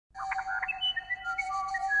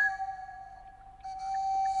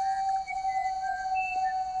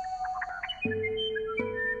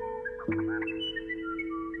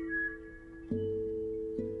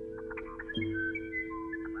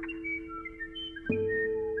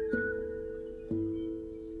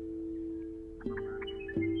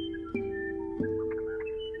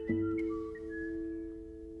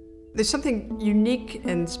There's something unique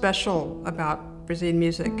and special about Brazilian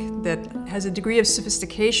music that has a degree of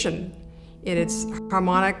sophistication in its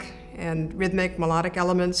harmonic and rhythmic, melodic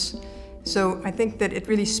elements. So I think that it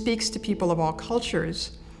really speaks to people of all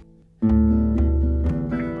cultures.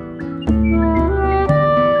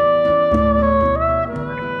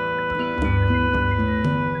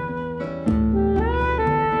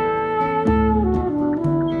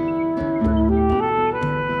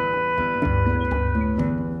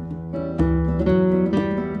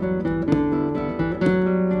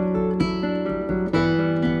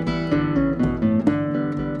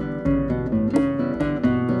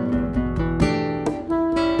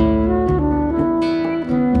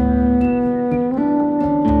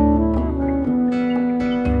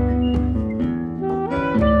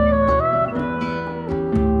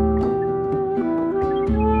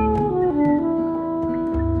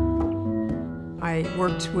 I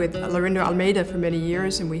worked with Laurindo Almeida for many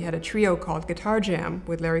years, and we had a trio called Guitar Jam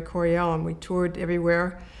with Larry Coryell, and we toured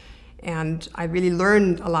everywhere. And I really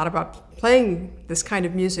learned a lot about playing this kind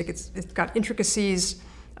of music. It's got intricacies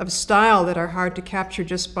of style that are hard to capture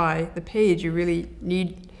just by the page. You really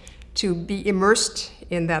need to be immersed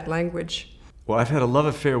in that language. Well, I've had a love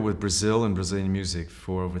affair with Brazil and Brazilian music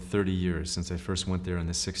for over 30 years, since I first went there in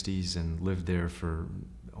the 60s and lived there for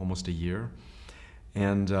almost a year.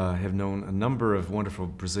 And have known a number of wonderful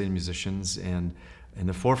Brazilian musicians, and in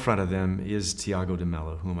the forefront of them is Tiago de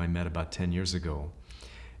Mello, whom I met about 10 years ago.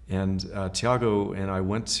 And Tiago and I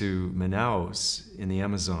went to Manaus in the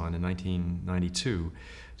Amazon in 1992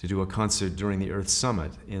 to do a concert during the Earth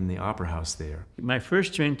Summit in the Opera House there. My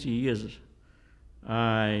first 20 years,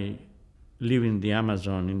 I live in the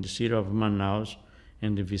Amazon, in the city of Manaus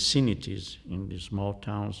and the vicinities, in the small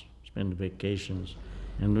towns, spend vacations.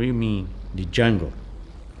 And we mean the jungle.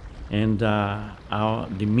 And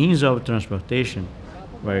the means of transportation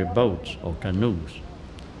were boats or canoes.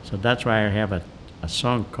 So that's why I have a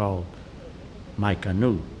song called My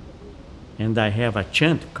Canoe. And I have a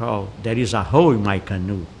chant called There is a Hole in My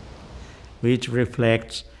Canoe, which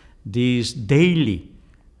reflects this daily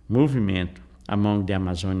movement among the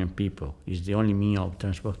Amazonian people. It's the only means of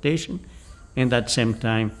transportation, and at the same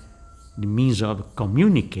time, the means of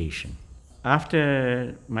communication.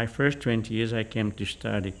 After my first 20 years, I came to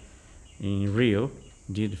study in Rio,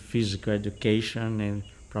 did physical education and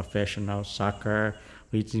professional soccer,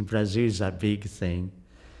 which in Brazil is a big thing.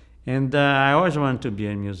 And I always wanted to be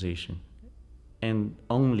a musician. And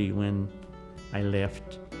only when I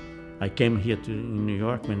left, I came here in New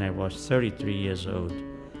York when I was 33 years old,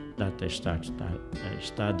 that I started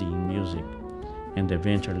studying music and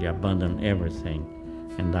eventually abandoned everything.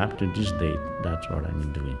 And up to this date, that's what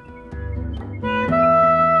I'm doing.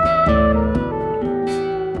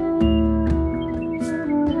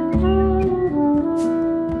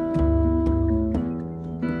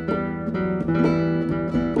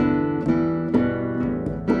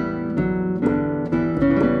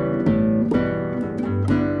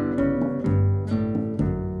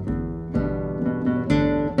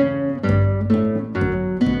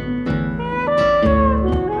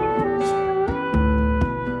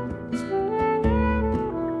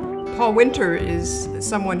 Paul Winter is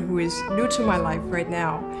someone who is new to my life right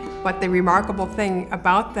now, but the remarkable thing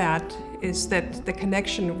about that is that the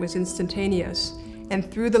connection was instantaneous, and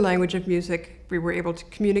through the language of music we were able to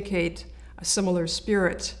communicate a similar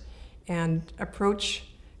spirit and approach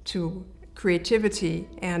to creativity,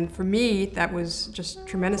 and for me that was just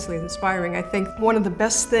tremendously inspiring. I think one of the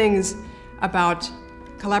best things about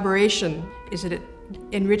collaboration is that it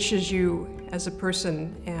enriches you as a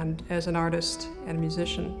person and as an artist and a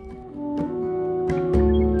musician.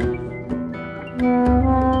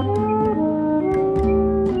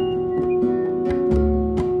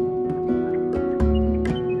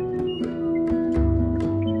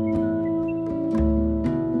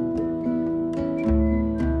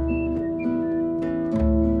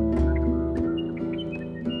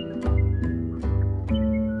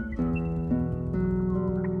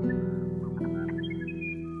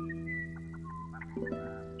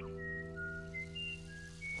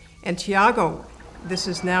 And Tiago, this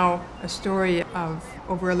is now a story of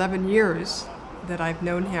over 11 years that I've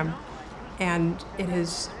known him, and it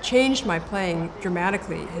has changed my playing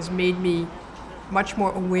dramatically. It has made me much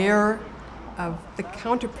more aware of the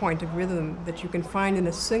counterpoint of rhythm that you can find in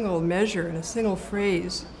a single measure, in a single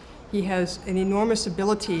phrase. He has an enormous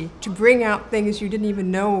ability to bring out things you didn't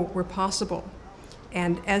even know were possible.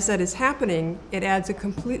 And as that is happening, it adds a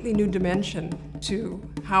completely new dimension to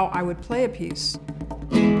how I would play a piece.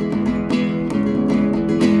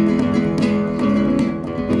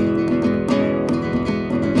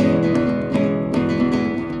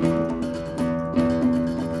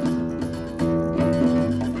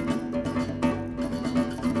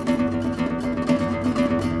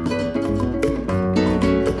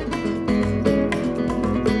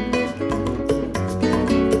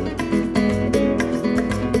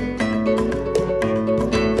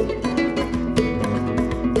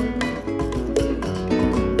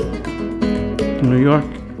 fact, New York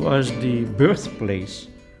was the birthplace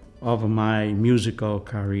of my musical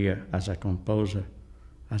career as a composer,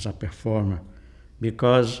 as a performer,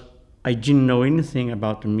 because I didn't know anything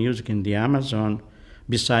about the music in the Amazon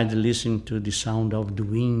besides listening to the sound of the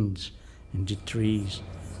winds and the trees,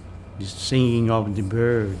 the singing of the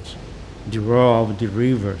birds, the roar of the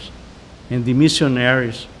rivers, and the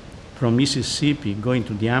missionaries from Mississippi going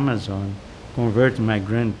to the Amazon, converting my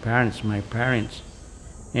grandparents, my parents,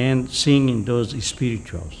 and singing those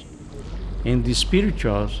spirituals. And the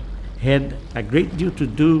spirituals had a great deal to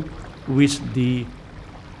do with the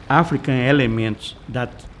African elements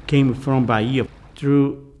that came from Bahia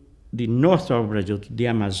through the north of Brazil, to the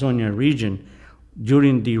Amazonian region,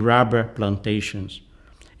 during the rubber plantations.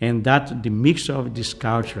 And that the mix of this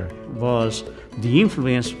culture was the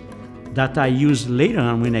influence that I used later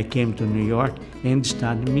on when I came to New York and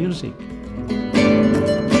studied music.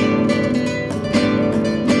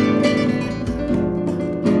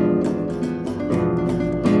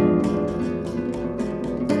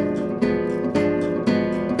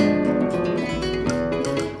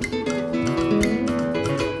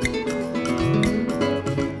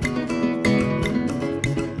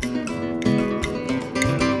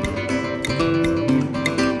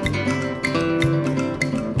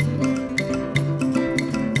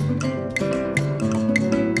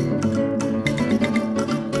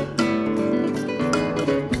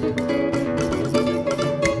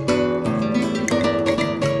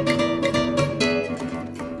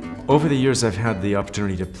 Over the years, I've had the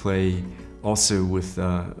opportunity to play also with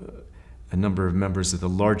a number of members of the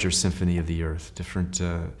larger symphony of the earth, different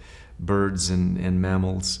birds and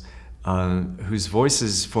mammals, whose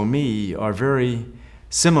voices, for me, are very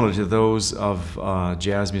similar to those of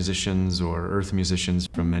jazz musicians or earth musicians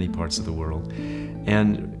from many parts of the world.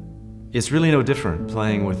 And it's really no different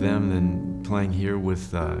playing with them than playing here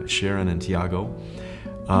with Sharon and Tiago.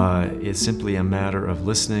 It's simply a matter of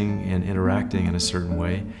listening and interacting in a certain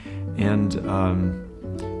way, and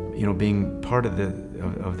being part of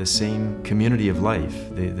the same community of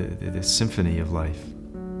life, the symphony of life.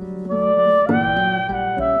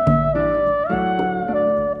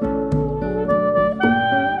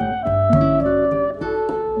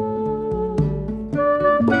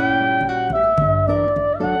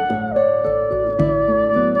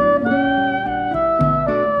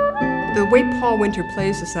 The way Paul Winter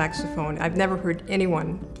plays the saxophone, I've never heard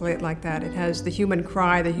anyone play it like that. It has the human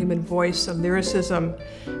cry, the human voice, a lyricism,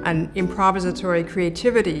 an improvisatory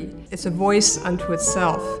creativity. It's a voice unto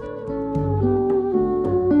itself.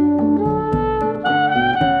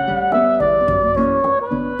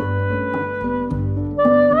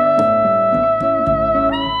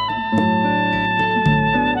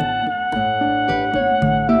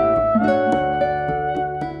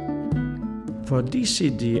 For this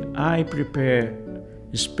CD, I prepare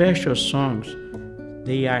special songs.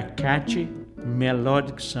 They are catchy,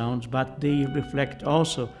 melodic sounds, but they reflect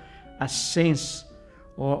also a sense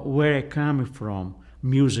of where I come from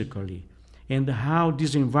musically, and how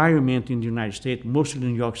this environment in the United States, mostly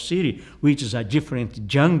New York City, which is a different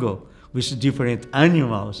jungle with different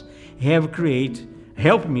animals, helped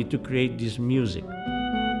me to create this music.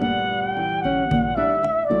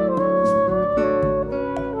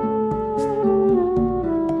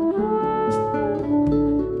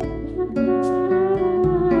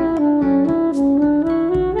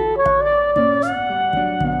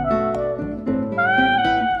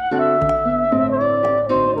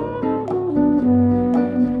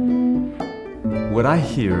 What I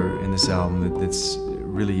hear in this album that's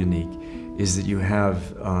really unique is that you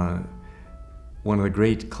have one of the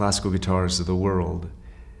great classical guitarists of the world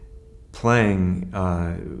playing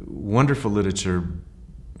wonderful literature,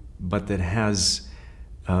 but that has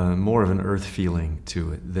more of an earth feeling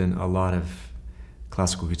to it than a lot of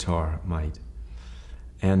classical guitar might.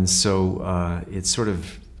 And so it's sort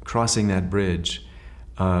of crossing that bridge,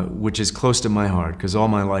 which is close to my heart, because all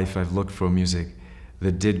my life I've looked for music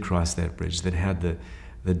that did cross that bridge, that had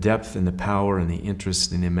the depth and the power and the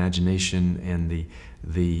interest and the imagination and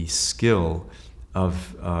the skill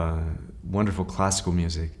of wonderful classical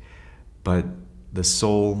music, but the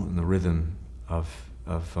soul and the rhythm of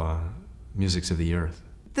musics of the earth.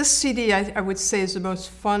 This CD, I would say, is the most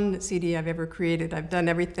fun CD I've ever created. I've done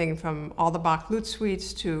everything from all the Bach lute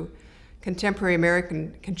suites to contemporary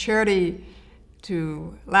American concerti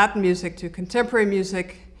to Latin music to contemporary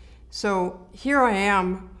music. So here I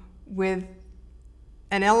am with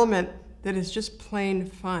an element that is just plain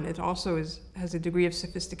fun. It also has a degree of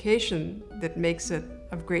sophistication that makes it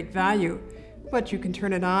of great value, but you can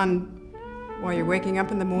turn it on while you're waking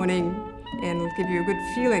up in the morning and it'll give you a good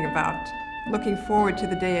feeling about looking forward to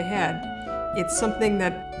the day ahead. It's something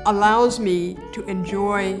that allows me to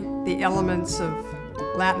enjoy the elements of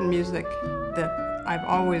Latin music that I've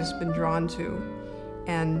always been drawn to.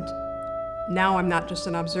 And now I'm not just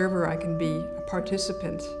an observer, I can be a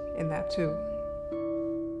participant in that too.